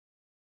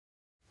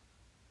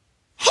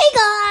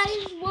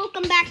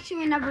back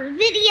to another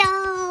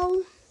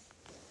video.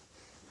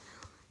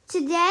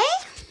 Today,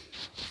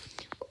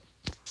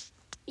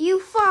 you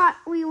thought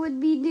we would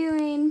be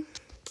doing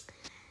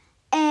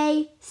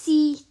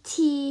ACT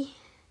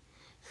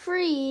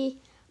Free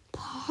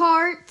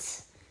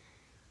Part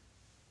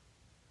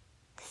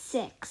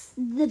 6,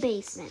 the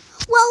basement.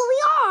 Well,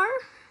 we are,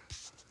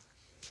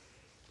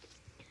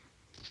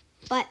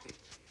 but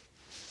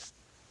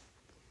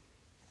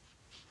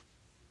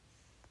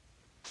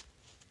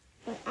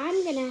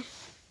I'm gonna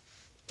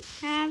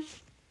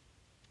have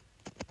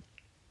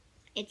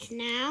it's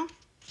now.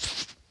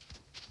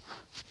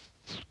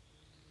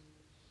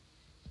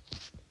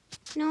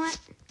 You know what?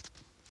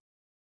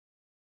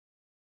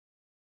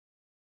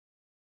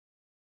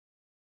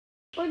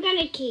 We're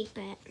gonna keep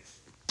it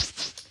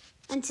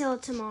until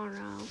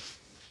tomorrow.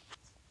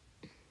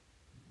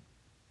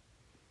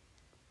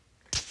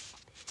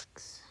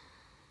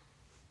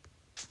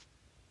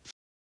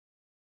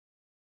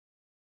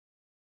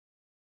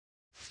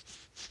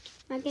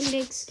 Megan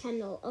Diggs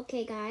Kendall.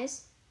 Okay,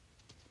 guys.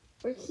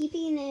 We're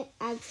keeping it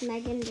as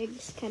Megan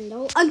Diggs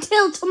Kendall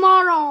until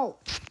tomorrow.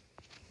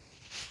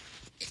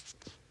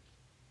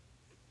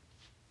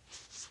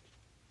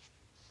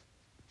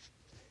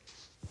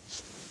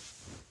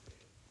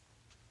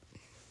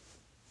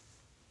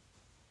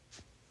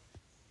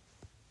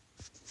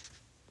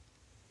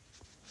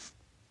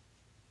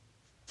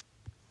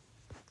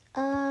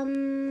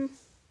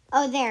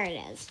 Oh, there it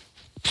is.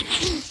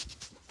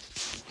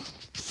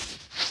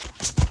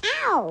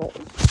 Ow!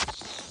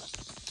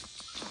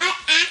 I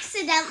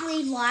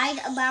accidentally lied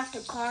about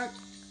the car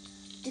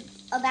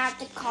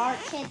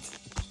kits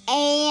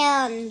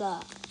and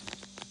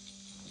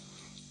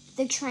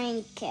the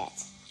train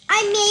kit.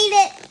 I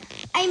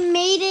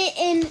made it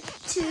in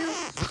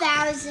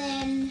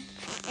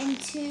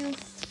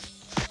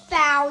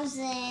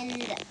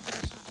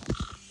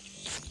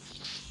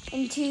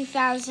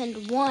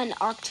 2001,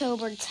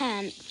 October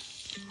 10th.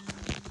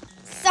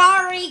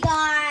 Sorry,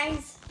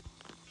 guys.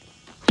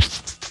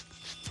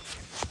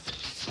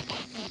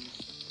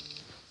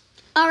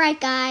 All right,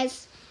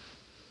 guys.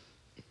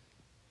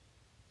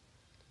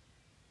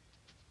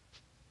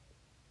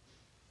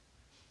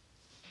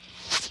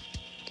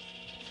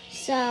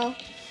 So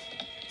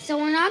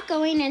we're not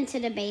going into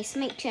the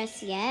basement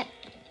just yet.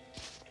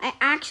 I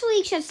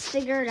actually just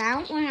figured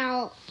out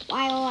while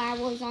I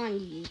was on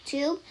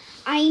YouTube,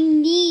 I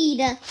need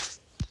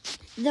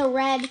the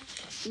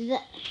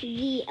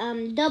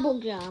double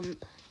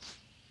jump.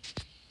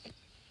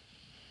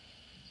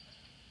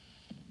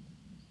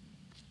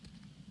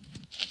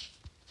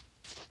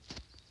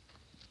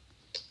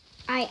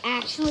 I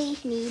actually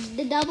need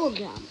the double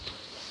jump.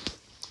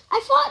 I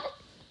thought,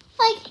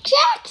 like,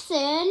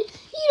 Jackson,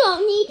 you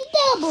don't need the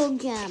double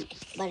jump,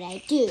 but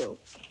I do.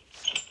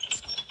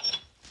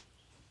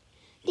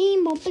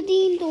 Ding bop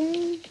ding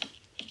dong.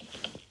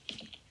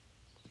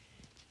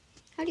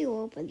 How do you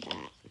open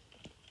that?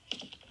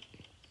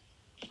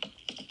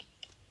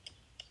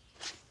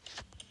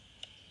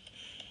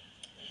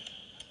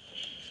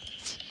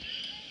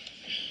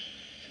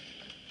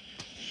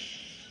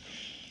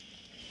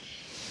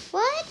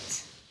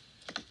 What?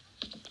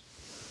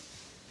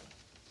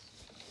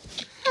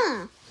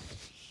 Huh.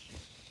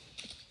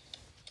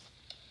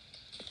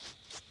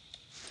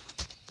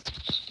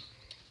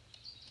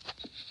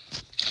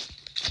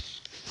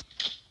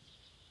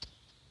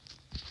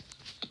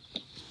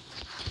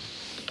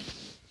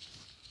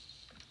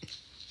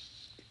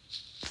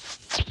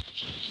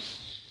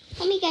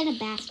 Let me get a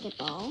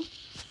basketball.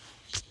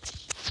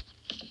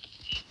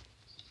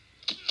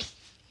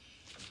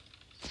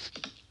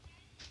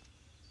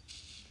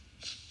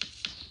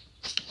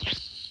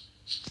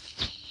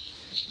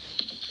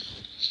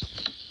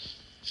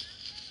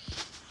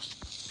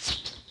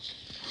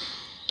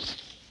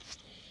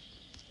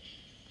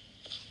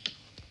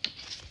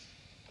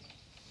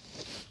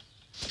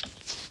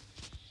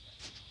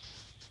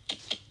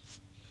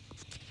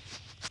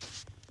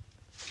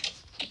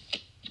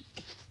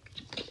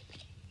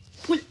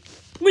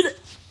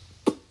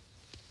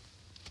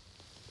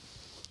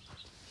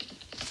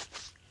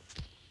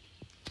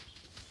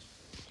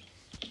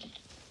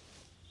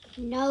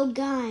 No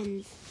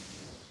guns.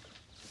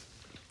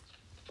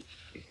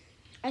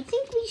 I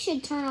think we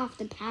should turn off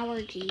the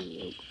power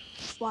GUYS,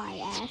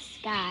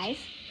 guys.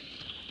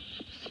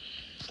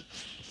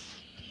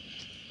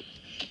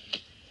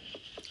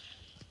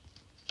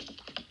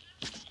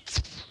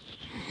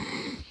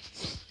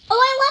 Oh,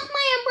 I left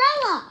my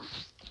umbrella.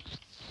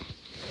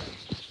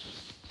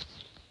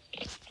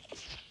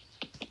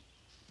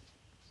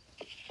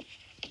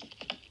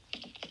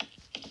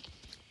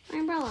 My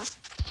umbrella.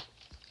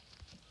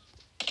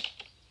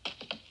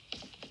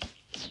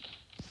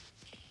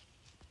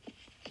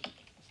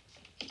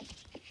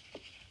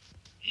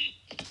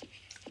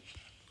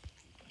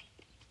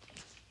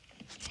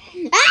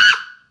 Ah!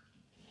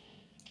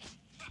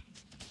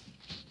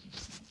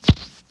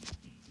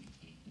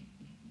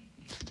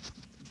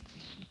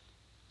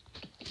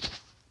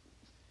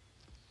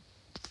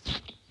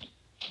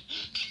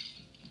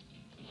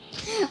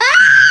 Ah!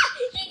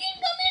 He can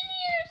come in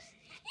here.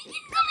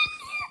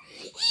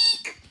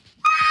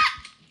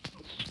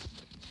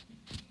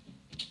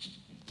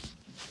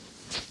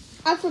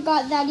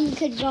 forgot that he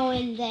could go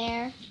in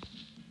there.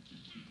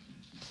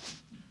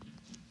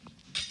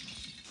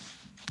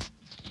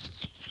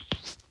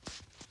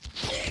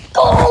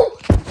 Go!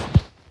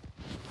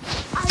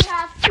 I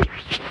have to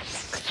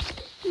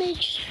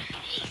make sure.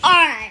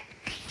 Alright.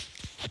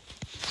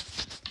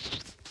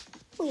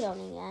 We don't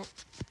need that.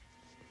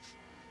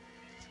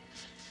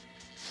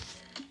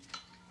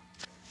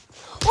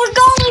 We're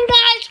going,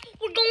 guys!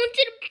 We're going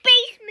to the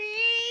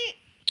basement!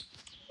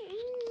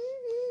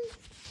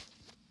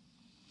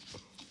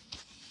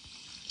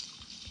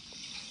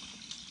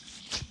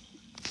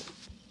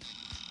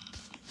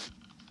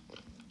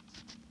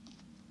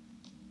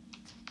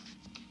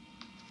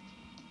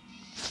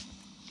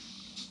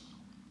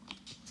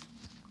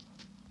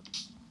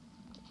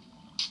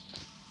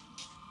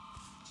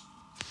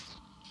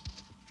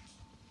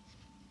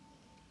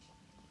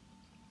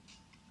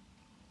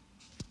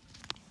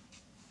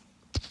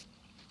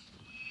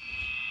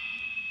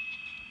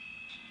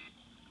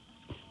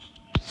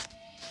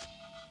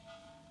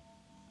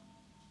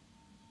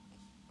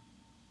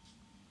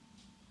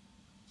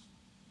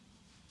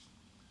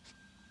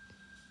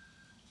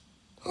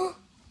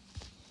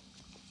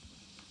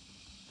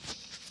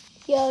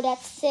 Yo,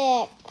 that's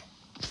sick.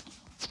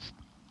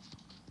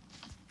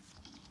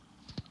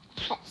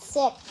 That's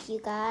sick,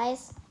 you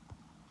guys.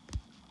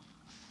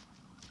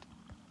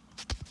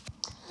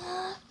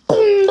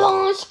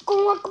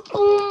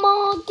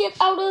 Get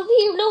out of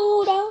here,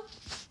 Loda.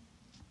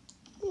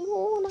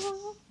 Loda.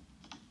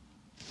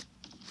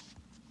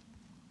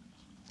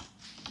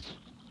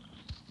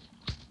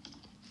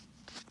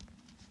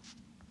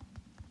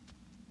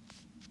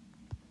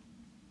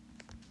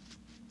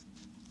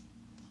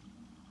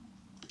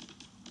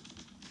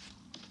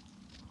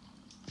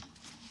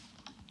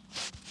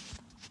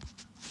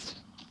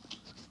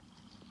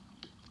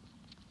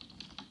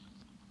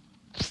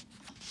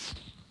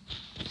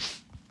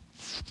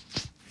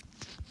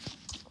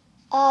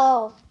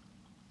 Oh.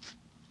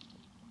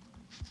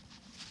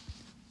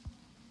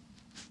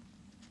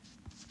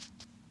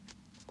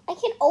 I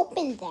can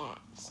open that.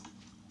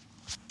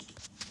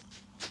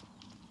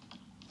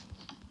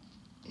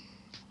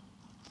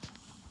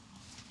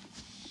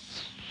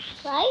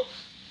 Right?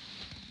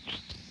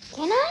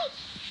 Can I?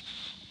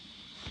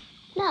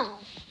 No.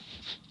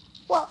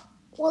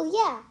 Well,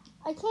 yeah,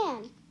 I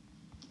can.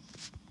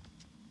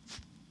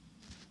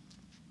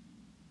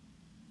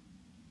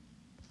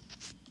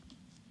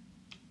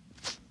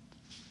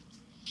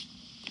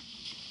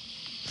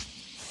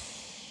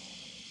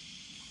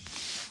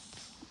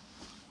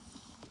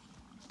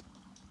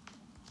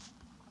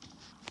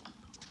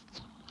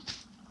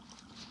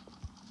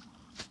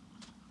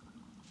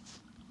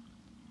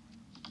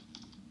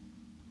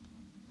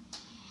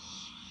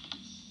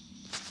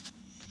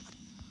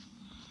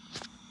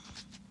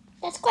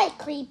 That's quite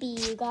creepy,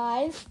 you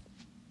guys.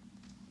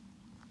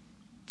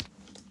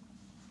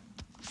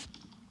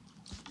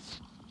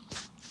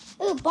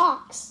 Ooh,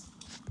 box.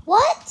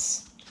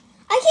 What?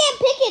 I can't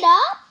pick it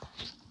up?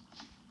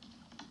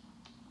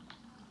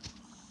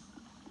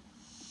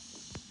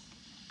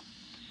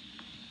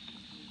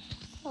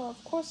 Oh,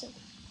 of course it.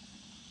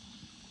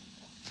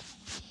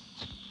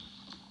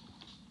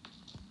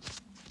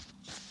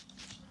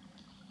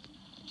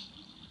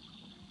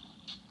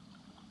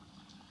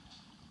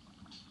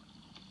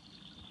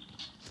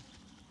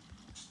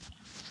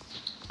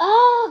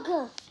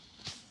 Ugh!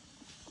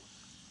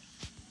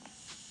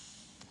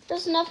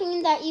 There's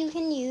nothing that you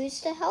can use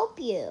to help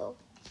you.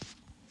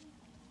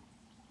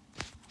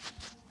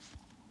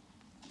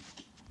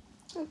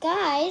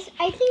 Guys,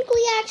 I think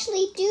we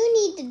actually do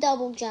need to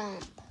double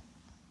jump.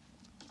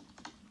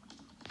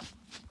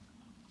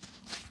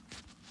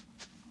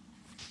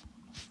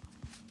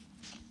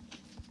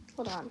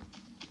 Hold on.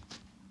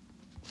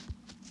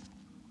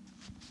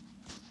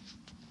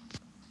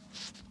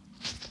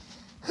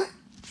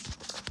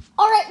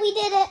 All right, we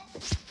did it.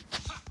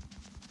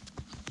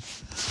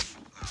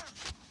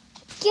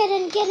 Get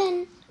in,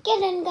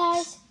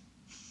 guys.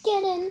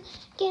 Get in.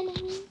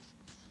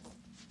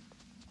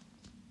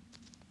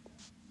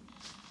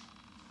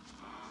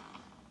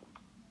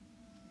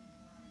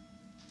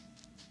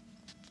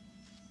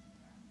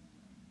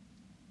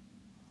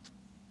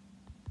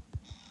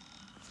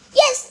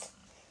 Yes!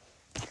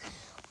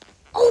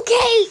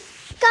 Okay,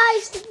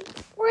 guys,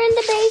 we're in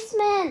the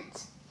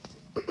basement.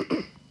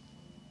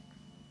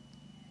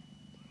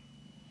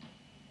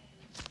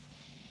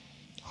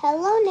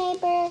 Hello,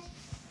 neighbor.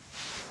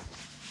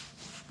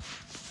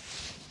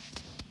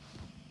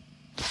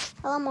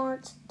 Hello,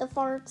 Mart. The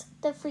fart.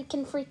 The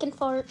freaking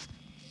fart.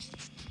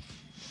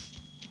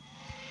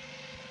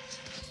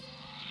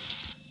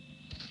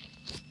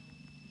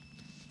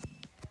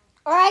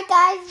 Alright,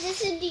 guys.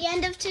 This is the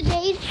end of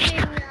today's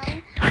video.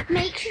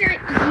 Make sure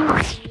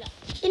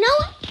you know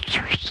what?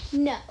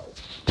 No.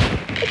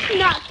 It's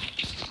not.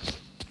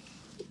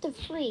 What the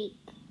freak?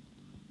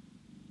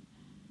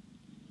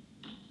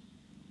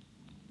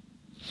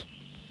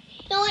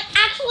 No, what?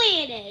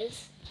 Actually it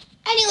is.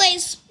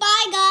 Anyways,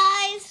 bye,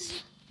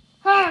 guys.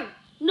 Hey,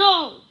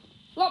 no.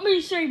 Let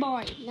me say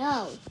bye.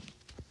 No.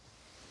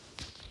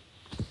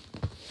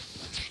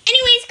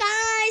 Anyways,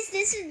 guys,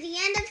 this is the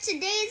end of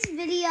today's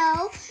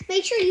video.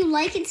 Make sure you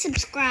like and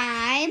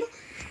subscribe,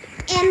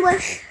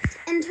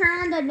 and turn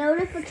on the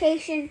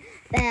notification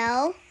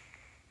bell.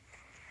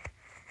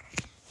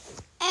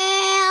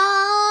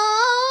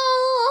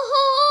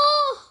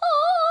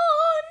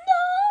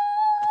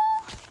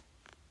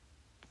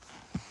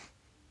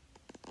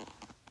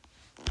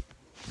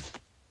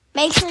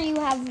 Make sure you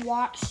have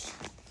watched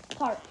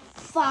part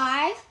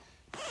 5,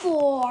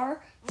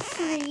 4,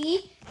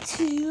 3,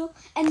 2,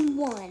 and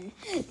 1.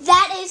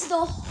 That is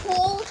the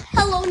whole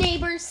Hello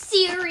Neighbor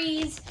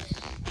series.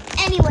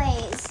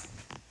 Anyways,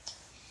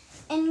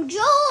 enjoy.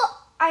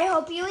 I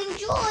hope you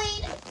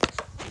enjoyed.